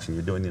the box and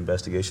you're doing the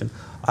investigation,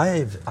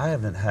 I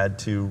haven't had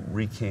to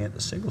recant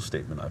a single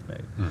statement I've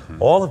made.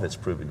 Mm-hmm. All of it's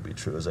proven to be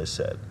true, as I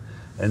said.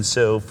 And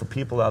so for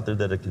people out there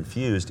that are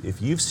confused,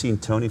 if you've seen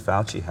Tony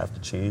Fauci have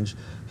to change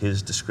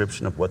his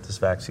description of what this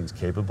vaccine is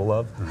capable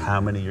of, mm-hmm. how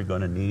many you're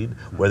going to need,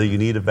 mm-hmm. whether you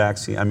need a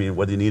vaccine,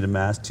 whether you need a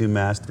mask, 2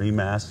 masks, 3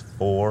 masks,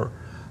 4,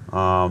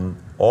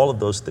 all of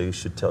those things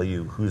should tell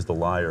you who's the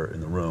liar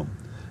in the room.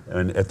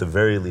 And at the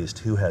very least,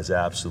 who has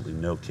absolutely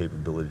no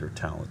capability or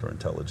talent or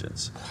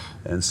intelligence.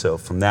 And so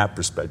from that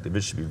perspective,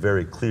 it should be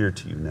very clear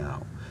to you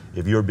now.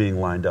 If you're being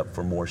lined up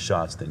for more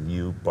shots than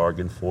you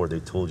bargained for,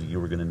 they told you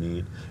were going to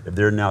need, if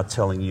they're now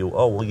telling you,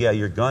 oh, well, yeah,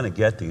 you're going to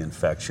get the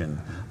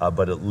infection,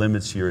 but it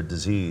limits your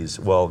disease,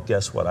 well,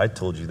 guess what? I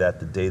told you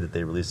that the day that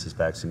they released this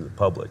vaccine to the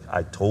public.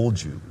 I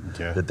told you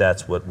that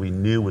that's what we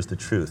knew was the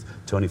truth.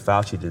 Tony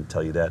Fauci didn't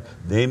tell you that.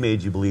 They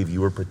made you believe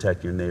you were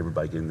protecting your neighbor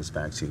by getting this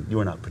vaccine. You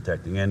are not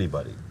protecting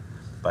anybody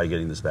by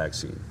getting this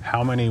vaccine.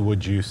 How many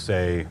would you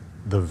say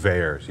the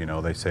VAERS,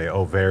 they say,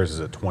 VAERS is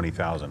at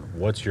 20,000.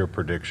 What's your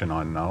prediction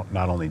on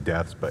not only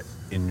deaths, but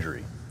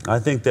injury? I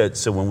think that,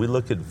 so when we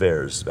look at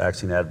VAERS,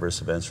 Vaccine Adverse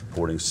Events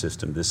Reporting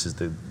System, this is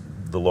the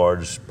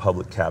large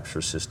public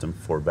capture system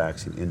for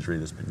vaccine injury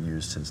that's been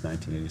used since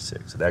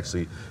 1986. It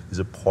actually is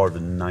a part of the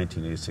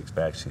 1986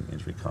 Vaccine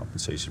Injury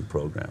Compensation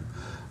Program.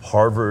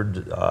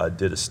 Harvard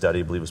did a study,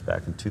 I believe it was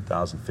back in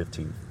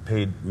 2015,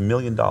 paid $1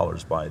 million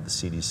by the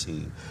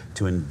CDC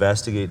to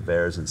investigate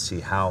VAERS and see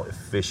how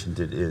efficient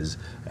it is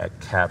at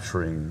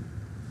capturing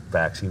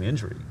vaccine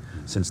injury,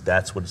 since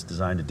that's what it's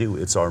designed to do.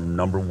 It's our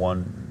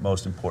 #1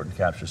 most important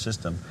capture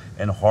system.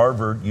 And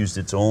Harvard used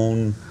its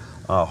own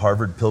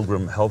Harvard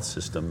Pilgrim Health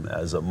System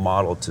as a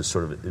model to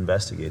sort of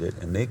investigate it,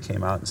 and they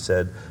came out and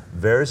said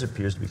VAERS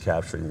appears to be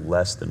capturing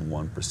less than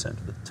 1%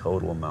 of the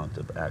total amount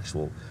of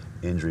actual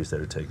injuries that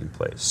are taking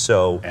place.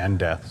 And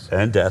deaths.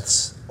 And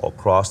deaths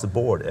across the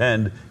board.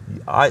 And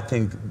I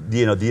think,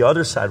 the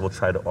other side will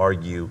try to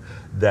argue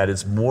that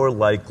it's more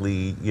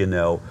likely,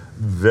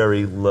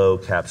 very low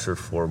capture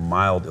for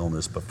mild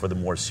illness, but for the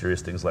more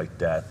serious things like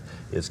death,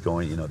 it's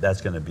going,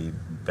 that's going to be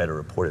better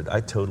reported.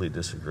 I totally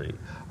disagree.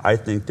 I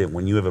think that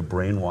when you have a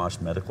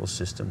brainwashed medical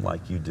system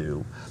like you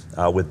do,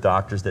 with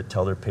doctors that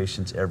tell their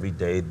patients every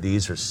day,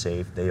 these are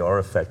safe, they are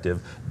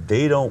effective,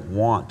 they don't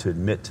want to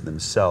admit to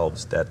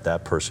themselves that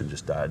that person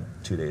just died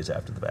 2 days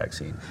after the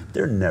vaccine.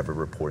 They're never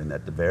reporting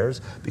that to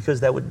VAERS,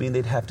 because that would mean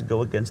they'd have to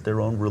go against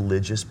their own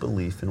religious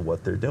belief in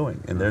what they're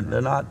doing. And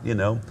they're not,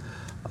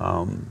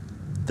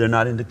 they're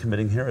not into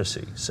committing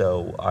heresy.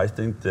 So I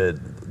think that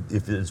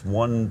if there's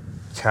one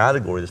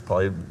category that's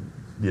probably,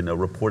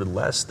 reported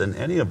less than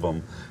any of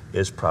them,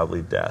 is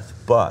probably death.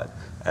 But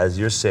as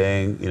you're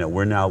saying,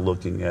 we're now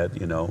looking at,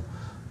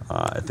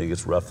 I think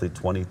it's roughly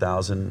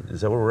 20,000.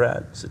 Is that where we're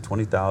at? Is it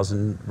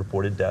 20,000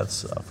 reported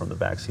deaths from the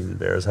vaccine in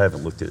VAERS? I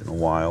haven't looked at it in a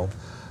while.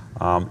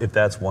 If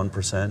that's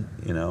 1%,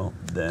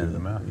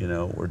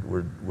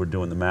 then we're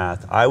doing the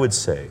math. I would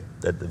say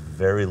that at the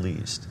very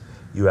least,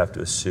 you have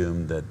to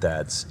assume that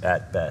that's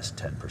at best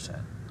 10%.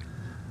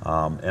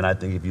 And I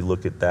think if you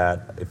look at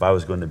that, if I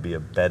was going to be a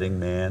betting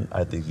man,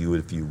 I think you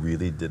would, if you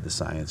really did the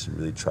science and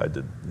really tried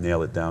to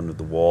nail it down to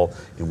the wall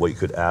in what you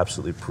could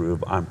absolutely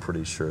prove, I'm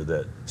pretty sure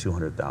that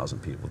 200,000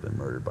 people have been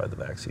murdered by the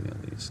vaccine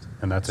at least.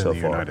 And that's in the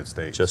United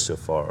States. Just so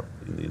far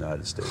in the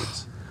United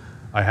States.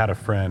 I had a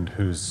friend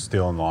who's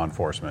still in law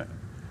enforcement.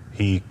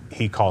 He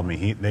called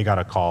me. They got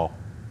a call.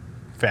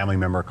 Family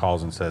member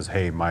calls and says,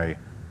 "Hey, my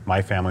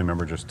family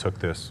member just took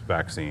this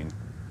vaccine.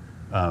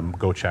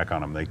 Go check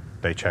on him."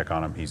 They check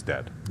on him. He's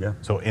dead. Yeah.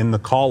 So in the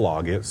call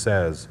log, it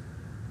says,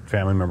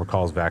 family member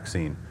calls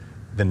vaccine.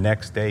 The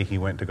next day, he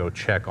went to go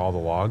check all the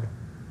log.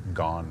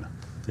 Gone.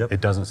 Yep.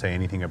 It doesn't say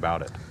anything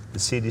about it. The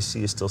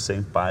CDC is still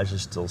saying, Pfizer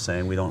is still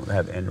saying, we don't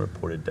have any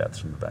reported deaths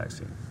from the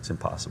vaccine. It's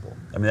impossible.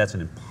 I mean, that's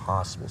an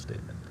impossible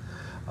statement.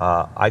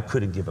 I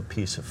couldn't give a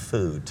piece of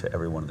food to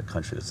everyone in the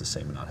country that's the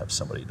same and not have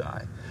somebody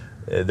die.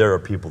 There are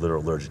people that are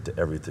allergic to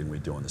everything we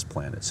do on this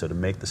planet. So to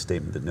make the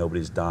statement that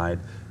nobody's died,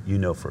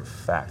 for a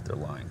fact they're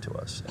lying to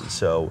us. And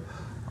so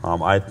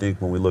I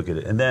think when we look at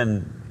it, and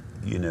then,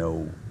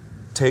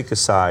 take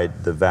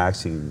aside the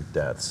vaccine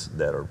deaths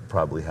that are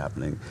probably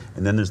happening,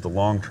 and then there's the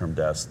long-term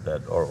deaths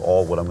that are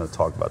all what I'm going to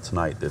talk about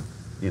tonight, that,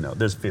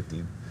 there's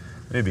 50.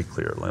 Let me be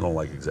clear, I don't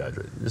like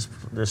exaggerating.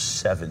 There's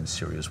 7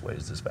 serious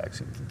ways this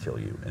vaccine can kill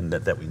you, and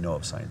that we know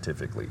of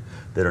scientifically,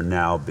 that are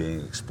now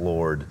being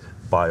explored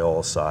by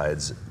all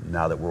sides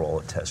now that we're all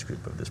a test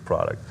group of this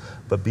product.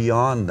 But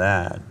beyond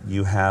that,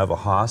 you have a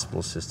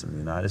hospital system in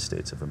the United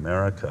States of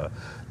America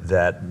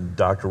that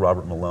Dr.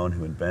 Robert Malone,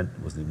 who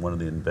was one of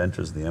the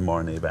inventors of the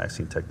mRNA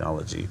vaccine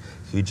technology,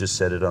 he just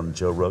said it on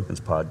Joe Rogan's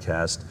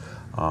podcast.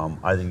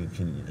 I think you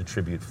can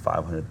attribute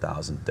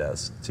 500,000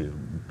 deaths to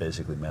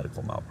basically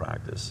medical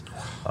malpractice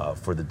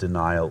for the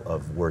denial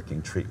of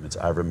working treatments.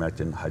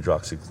 Ivermectin,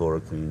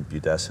 hydroxychloroquine,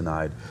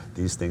 budesonide,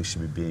 these things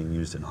should be being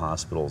used in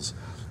hospitals.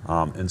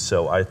 And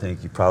so I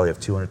think you probably have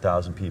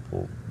 200,000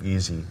 people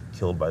easy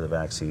killed by the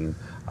vaccine.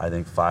 I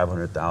think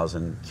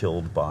 500,000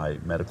 killed by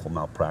medical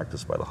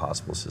malpractice by the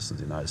hospital systems of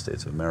the United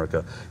States of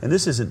America. And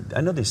this isn't,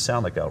 I know these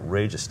sound like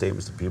outrageous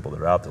statements to people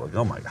that are out there like,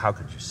 oh my, how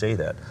could you say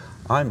that?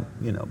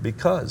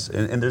 Because,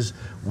 and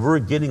we're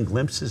getting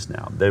glimpses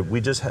now. That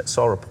we just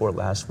saw a report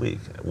last week.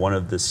 One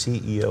of the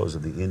CEOs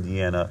of the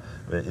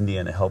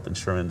Indiana Health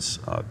Insurance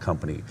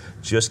Company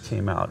just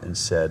came out and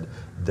said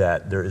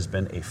that there has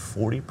been a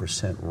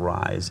 40%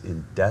 rise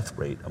in death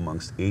rate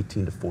amongst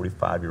 18 to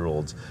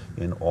 45-year-olds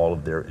in all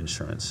of their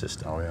insurance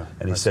system. Oh yeah.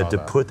 And he said to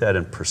put that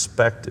in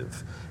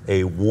perspective,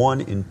 a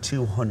 1 in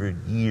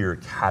 200 year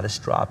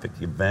catastrophic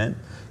event,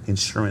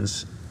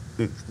 insurance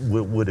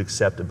would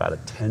accept about a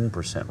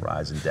 10%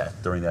 rise in death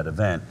during that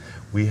event.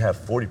 We have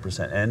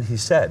 40%. And he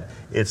said,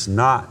 it's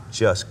not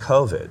just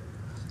COVID.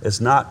 It's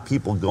not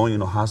people going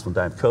into a hospital and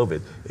dying of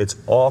COVID. It's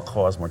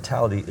all-cause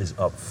mortality is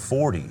up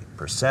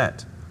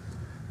 40%.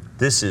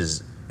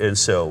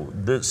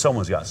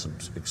 Someone's got some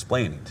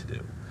explaining to do.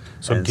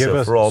 So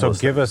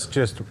give us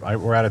just,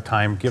 we're out of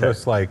time, give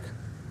us like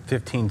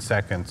 15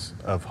 seconds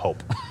of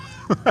hope.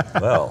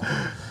 Well,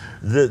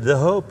 the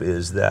hope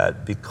is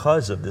that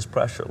because of this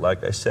pressure,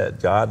 like I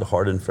said, God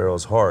hardened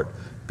Pharaoh's heart,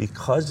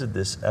 because of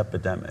this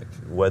epidemic,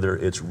 whether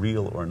it's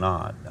real or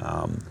not,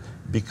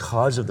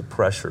 because of the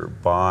pressure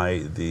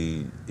by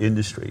the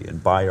industry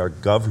and by our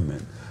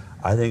government,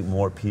 I think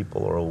more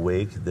people are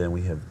awake than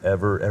we have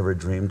ever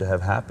dreamed to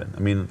have happen. I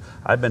mean,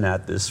 I've been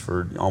at this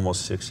for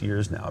almost 6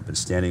 years now. I've been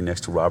standing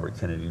next to Robert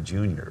Kennedy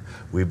Jr.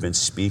 We've been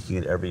speaking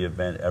at every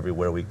event,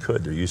 everywhere we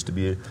could. There used to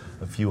be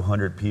a few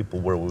hundred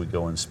people where we would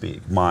go and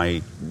speak.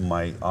 My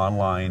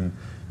online,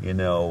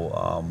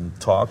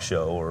 talk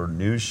show or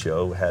news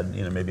show had,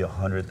 maybe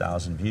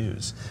 100,000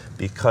 views.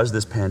 Because of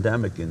this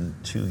pandemic, in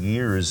 2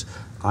 years,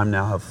 I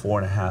now have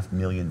 4.5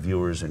 million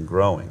viewers and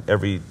growing.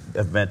 Every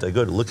event I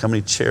go to, look how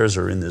many chairs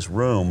are in this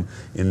room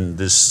in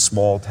this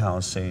small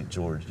town, St.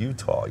 George,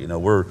 Utah.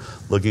 We're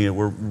looking at,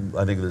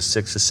 I think there's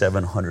 600 to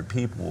 700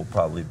 people will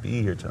probably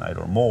be here tonight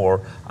or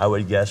more. I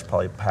would guess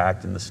probably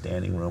packed in the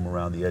standing room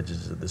around the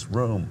edges of this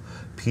room.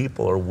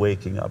 People are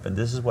waking up, and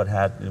this is what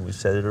happened, and we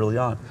said it early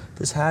on.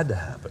 This had to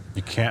happen.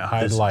 You can't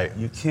hide light.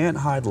 You can't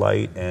hide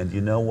light, and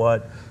you know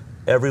what?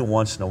 Every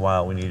once in a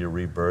while we need a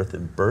rebirth,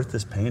 and birth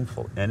is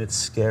painful, and it's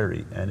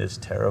scary, and it's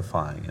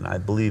terrifying, and I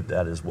believe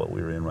that is what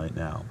we're in right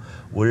now.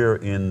 We're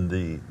in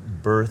the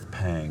birth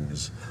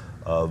pangs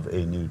of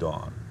a new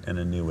dawn and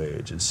a new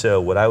age. And so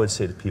what I would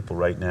say to people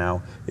right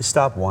now is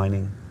stop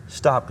whining,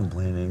 stop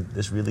complaining.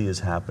 This really is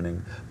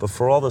happening. But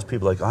for all those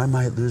people like, I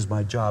might lose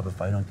my job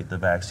if I don't get the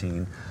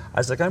vaccine, I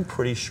was like, I'm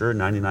pretty sure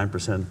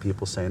 99% of the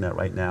people saying that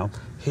right now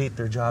hate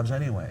their jobs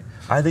anyway.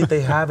 I think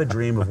they have a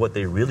dream of what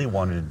they really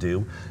wanted to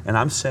do, and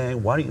I'm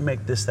saying, why don't you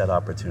make this that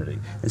opportunity?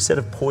 Instead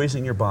of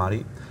poisoning your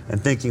body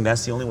and thinking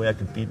that's the only way I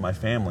can feed my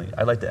family,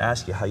 I'd like to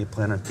ask you how you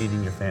plan on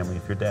feeding your family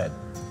if you're dead.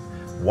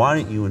 Why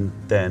don't you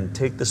then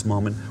take this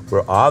moment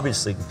where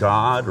obviously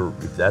God, or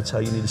if that's how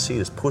you need to see it,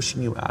 is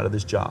pushing you out of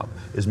this job,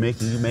 is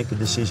making you make a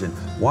decision.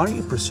 Why don't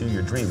you pursue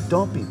your dream?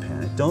 Don't be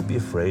panicked, don't be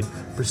afraid.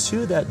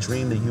 Pursue that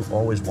dream that you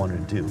always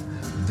wanted to do.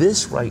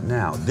 This right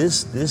now,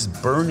 this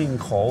burning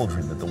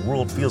cauldron that the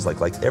world feels like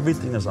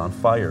everything is on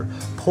fire,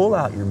 pull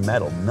out your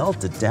metal,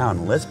 melt it down,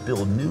 and let's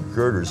build new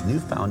girders, new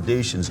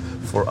foundations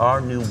for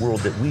our new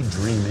world that we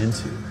dream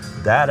into.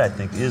 That, I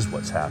think, is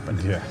what's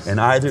happening. Yes.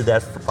 And either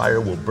that fire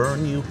will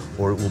burn you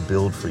or it will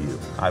build for you.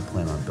 I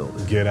plan on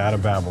building. Get out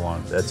of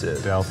Babylon. That's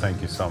it. Dale,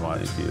 thank you so much.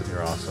 Thank you.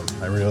 You're awesome.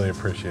 I really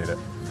appreciate it.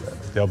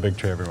 Dale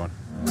Bigtree, everyone.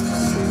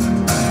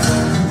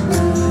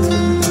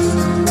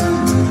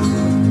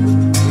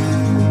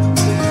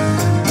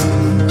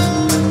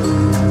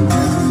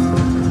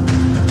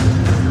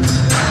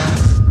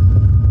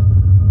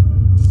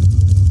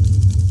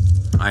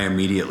 I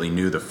immediately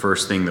knew the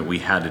first thing that we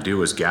had to do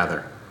was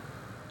gather.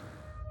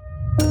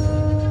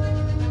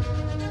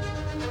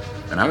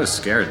 And I was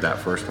scared that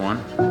first one,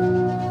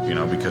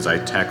 because I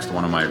texted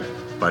one of my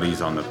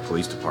buddies on the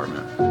police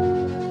department.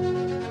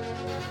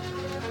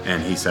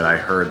 And he said, I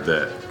heard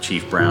that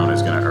Chief Brown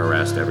is going to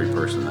arrest every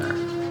person there.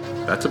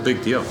 That's a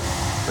big deal.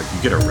 Like,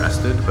 you get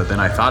arrested, but then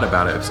I thought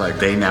about it, it's like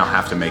they now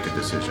have to make a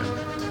decision.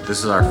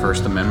 This is our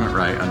First Amendment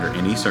right under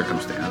any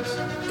circumstance.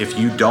 If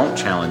you don't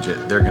challenge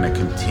it, they're going to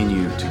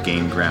continue to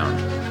gain ground.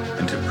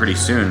 And pretty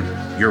soon,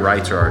 your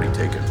rights are already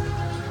taken.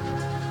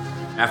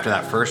 After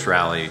that first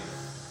rally,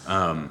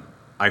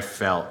 I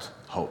felt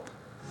hope.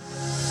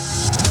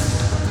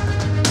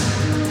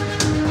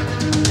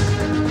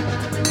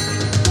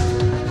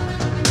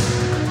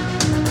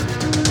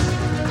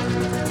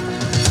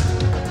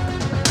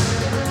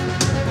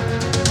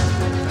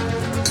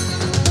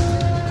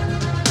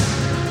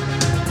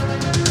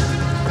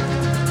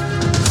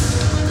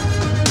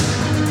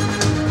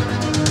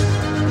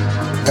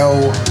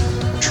 No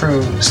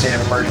true state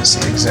of emergency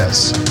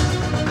exists.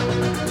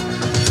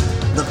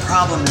 The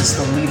problem is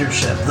the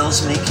leadership,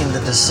 those making the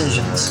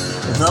decisions.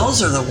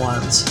 Those are the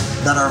ones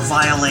that are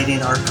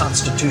violating our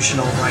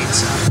constitutional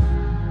rights.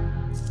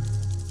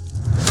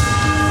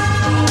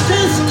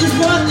 This is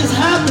what is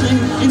happening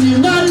in the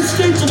United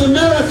States of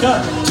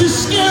America to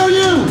scare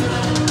you,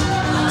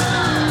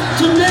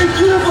 to make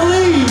you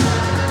believe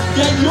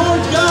that your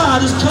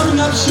God is coming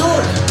up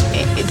short.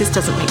 This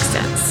doesn't make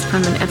sense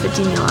from an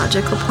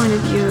epidemiological point of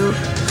view.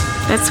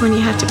 That's when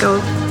you have to go,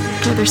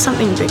 okay, there's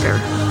something bigger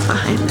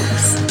behind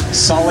this.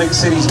 Salt Lake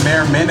City's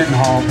Mayor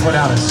Mendenhall put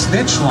out a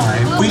snitch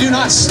line. We do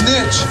not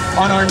snitch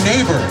on our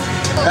neighbor.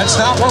 That's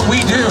not what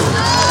we do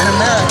in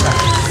America.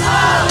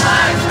 All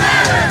lives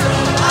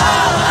matter.